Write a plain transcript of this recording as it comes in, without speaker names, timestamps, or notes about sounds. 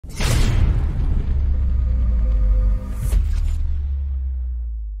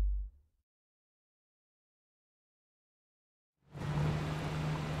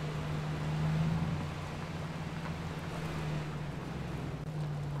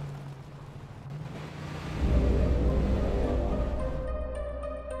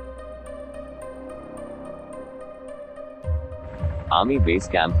Army base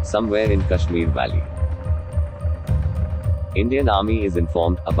camp, somewhere in Kashmir Valley. Indian Army is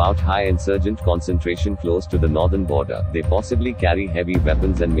informed about high insurgent concentration close to the northern border. They possibly carry heavy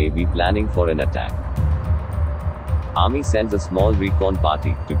weapons and may be planning for an attack. Army sends a small recon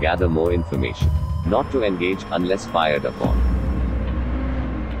party to gather more information. Not to engage unless fired upon.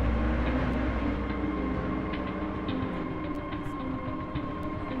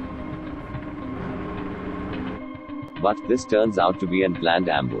 But this turns out to be an unplanned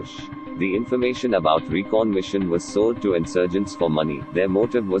ambush. The information about recon mission was sold to insurgents for money. Their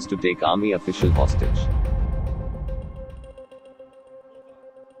motive was to take army official hostage.